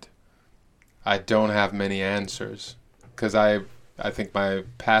 and I don't have many answers, because I think the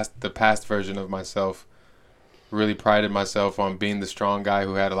past version of myself really prided myself on being the strong guy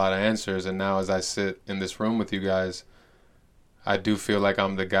who had a lot of answers, and now as I sit in this room with you guys, I do feel like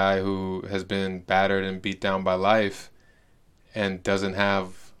I'm the guy who has been battered and beat down by life and doesn't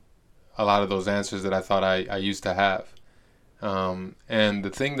have a lot of those answers that I thought I used to have. And the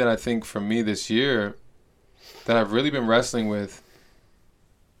thing that I think for me this year that I've really been wrestling with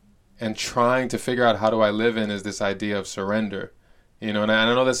and trying to figure out how do I live in is this idea of surrender. You know, and I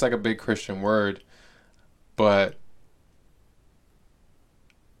know that's like a big Christian word, but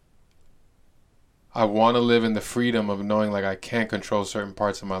I want to live in the freedom of knowing like I can't control certain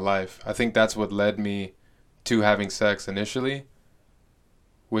parts of my life. I think that's what led me to having sex initially,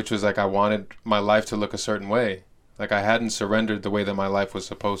 which was like I wanted my life to look a certain way. Like I hadn't surrendered the way that my life was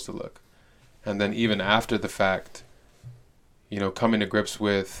supposed to look. And then even after the fact, you know, coming to grips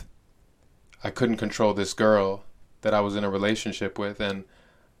with I couldn't control this girl that I was in a relationship with, and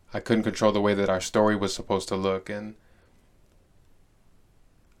I couldn't control the way that our story was supposed to look, and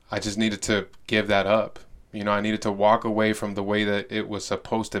I just needed to give that up. You know, I needed to walk away from the way that it was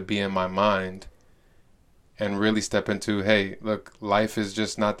supposed to be in my mind and really step into, hey, look, life is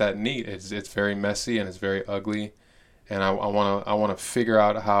just not that neat. It's very messy and it's very ugly, and I want to figure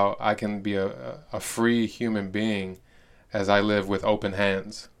out how I can be a free human being as I live with open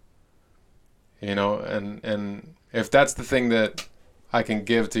hands. You know, and if that's the thing that I can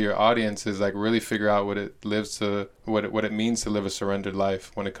give to your audience is like really figure out what it means to live a surrendered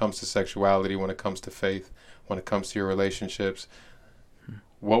life when it comes to sexuality, when it comes to faith, when it comes to your relationships.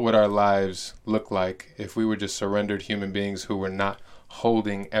 What would our lives look like if we were just surrendered human beings who were not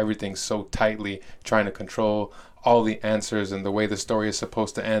holding everything so tightly, trying to control all the answers and the way the story is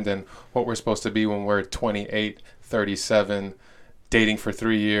supposed to end and what we're supposed to be when we're 28, 37, dating for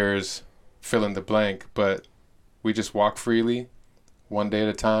 3 years, fill in the blank, but we just walk freely, one day at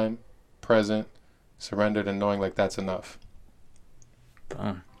a time, present, surrendered, and knowing like that's enough.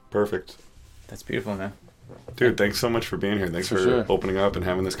 Perfect. That's beautiful, man. Dude, thanks so much for being here. Thanks for opening up and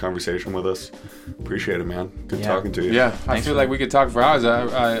having this conversation with us. Appreciate it, man. Good talking to you. Yeah, I feel like we could talk for hours.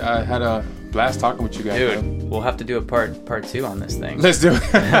 I had a blast talking with you guys. Dude, man. We'll have to do a part 2 on this thing. Let's do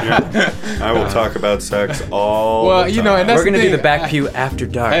it. I will talk about sex all the time. You know, and that's we're going to do the back pew after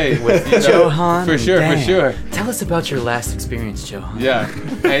dark. Hey, with Johan. For sure. Tell us about your last experience, Johan. Yeah.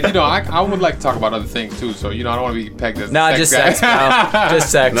 And, you know, I would like to talk about other things, too. So, you know, I don't want to be pegged as just sex, pal.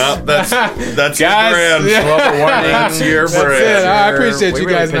 Just sex. No, that's guys, your brand. Yeah. That's your brand. I appreciate you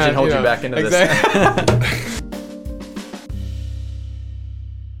guys, man. Pigeonholed you back into this.